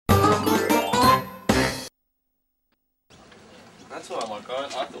That's what I'm like. I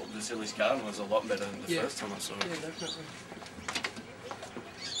thought the Silly's Garden was a lot better than the first time I saw it. Yeah, definitely.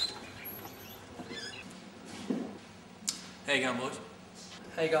 How you going, boys?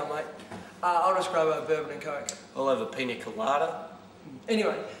 How you going, mate? I'll just grab a bourbon and coke. I'll have a pina colada.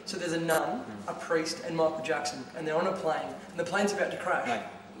 Anyway, so there's a nun, a priest, and Michael Jackson, and they're on a plane, and the plane's about to crash. Hey,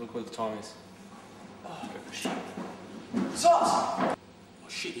 look what the time is. Oh, shit. Sauce! Oh,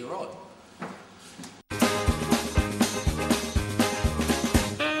 shit, you're right.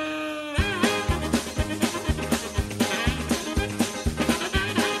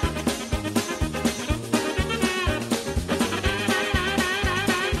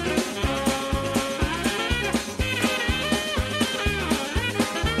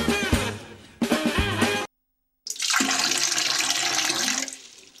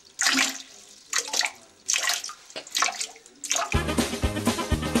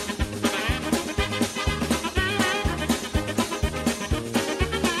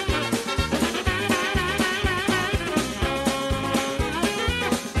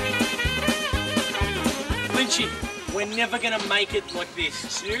 We're never gonna make it like this.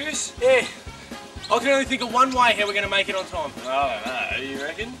 Serious? Yeah. I can only think of one way how we're gonna make it on time. I don't know, you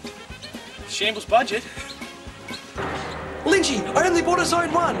reckon? Shambles budget. Lynchy, I only bought a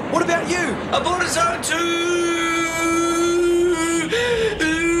Zone 1. What about you? I bought a Zone 2!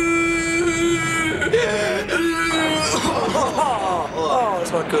 Oh,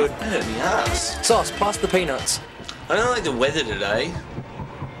 that's not good. That hurt me ass. Sauce, pass the peanuts. I don't like the weather today.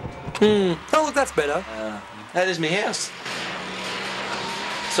 Oh, look, that's better. That is my house.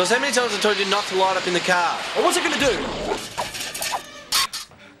 So how many times I told you not to light up in the car? Well, what's it gonna do?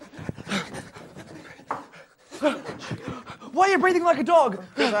 Why are you breathing like a dog?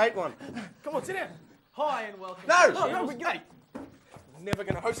 Because I ate one. Come on, sit down. Hi and welcome. No! To Shambles. Hey, never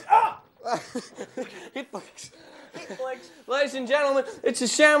gonna host. Ah! Hit flex. Hit flex. Ladies and gentlemen, it's the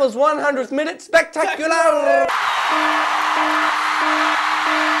Shambles 100th minute spectacular!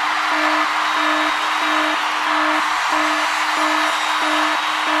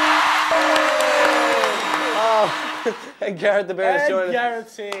 And Garrett the Bear is joining us.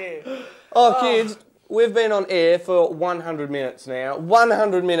 Garrett's here. Oh, kids, we've been on air for 100 minutes now.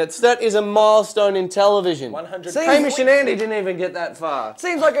 100 minutes. That is a milestone in television. 100. Hamish and Andy didn't even get that far.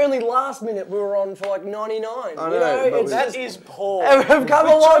 Seems like only last minute we were on for like 99. I know, but That is poor. And we've come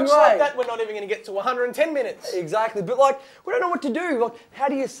a long Jokes way. like that, we're not even going to get to 110 minutes. Exactly, but like, we don't know what to do. Like, how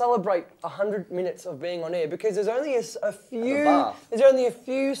do you celebrate 100 minutes of being on air? Because there's only there's only a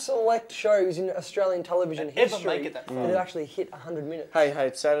few select shows in Australian television history make it that far. that have actually hit 100 minutes. Hey,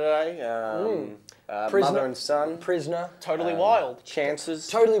 it's Saturday. Mother and Son. Prisoner. Totally wild. Chances.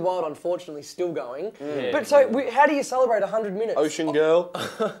 Totally Wild, unfortunately, still going. But so, how do you celebrate 100 minutes? Ocean Girl.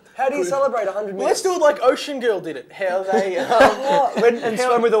 How do you celebrate 100 minutes? Well, let's do it like Ocean Girl did it. How they Went and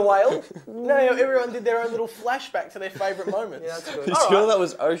swam with a whale? no, everyone did their own little flashback to their favourite moments. Yeah, that's good. You sure that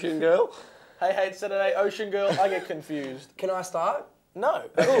was Ocean Girl? Hey, it's Saturday, Ocean Girl. I get confused. Can I start? No.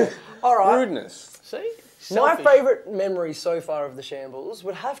 All right. Rudeness. See? My Selfish. favourite memory so far of the Shambles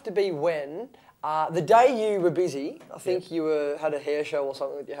would have to be when the day you were busy. I think you had a hair show or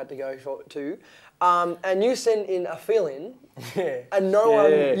something that you had to go to, and you sent in a fill-in, and no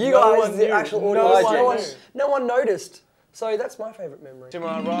one, the actual audience, no one noticed. So that's my favourite memory. To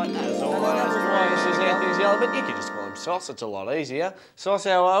my right, as always, this is Anthony's Yellow, but you can just call him Sauce. It's a lot easier. Sauce,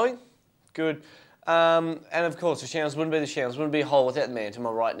 how are we? Good. And of course, the Shambles wouldn't be the Shambles, wouldn't be a whole without the man to my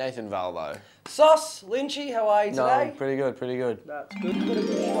right, Nathan Valvo. Sauce, Lynchy, how are you today? No, pretty good, pretty good. That's good. Got a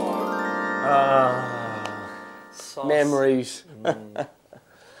good show. Memories.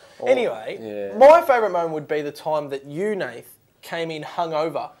 Anyway, my favourite moment would be the time that you, Nath, came in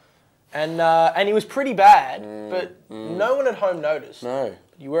hungover. And he was pretty bad, but no one at home noticed. No.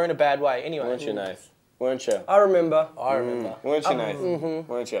 You were in a bad way. Anyway. Weren't you, Nath? Weren't you? I remember. I remember. Weren't you, Nath?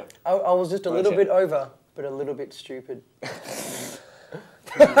 Weren't you? I was just a little bit over, but a little bit stupid.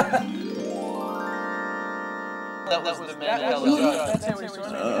 That was the man. That's how we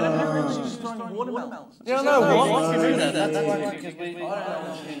started. Everyone's just throwing watermelons. Yeah, no, what? That's why because we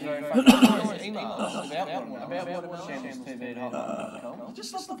just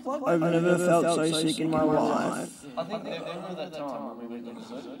stop the plug. I've never felt so sick in my life. I think they remember that time when we went to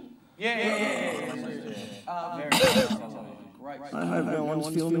the zoo. Yeah. I hope no one's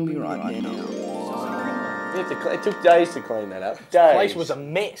filming me right now. It took days to clean that up. The place was a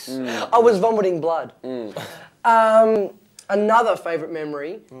mess. I was vomiting blood. Another favourite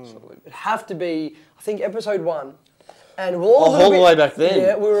memory would have to be, I think, episode 1. And we're all the way back then.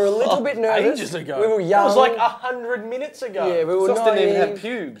 Yeah, we were a little bit nervous. Ages ago. We were young. It was like 100 minutes ago. Yeah, we were Sauce didn't even naive. have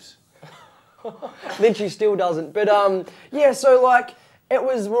pubes. Lynchy still doesn't. But yeah, so like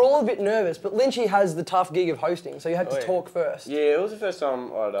we're all a bit nervous, but Lynchy has the tough gig of hosting, so you had to talk first. Yeah, it was the first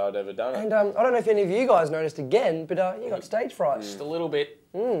time I'd ever done it. And I don't know if any of you guys noticed again, but you got stage fright. Just a little bit.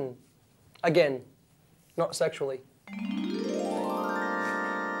 Again, not sexually.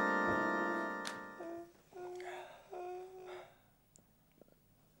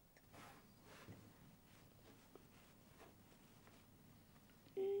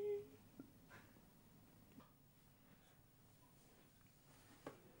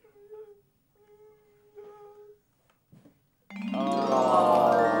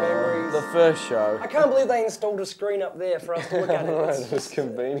 The first show. I can't believe they installed a screen up there for us to look at it. It's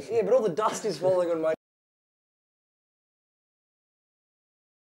convenient. Yeah, but all the dust is falling on my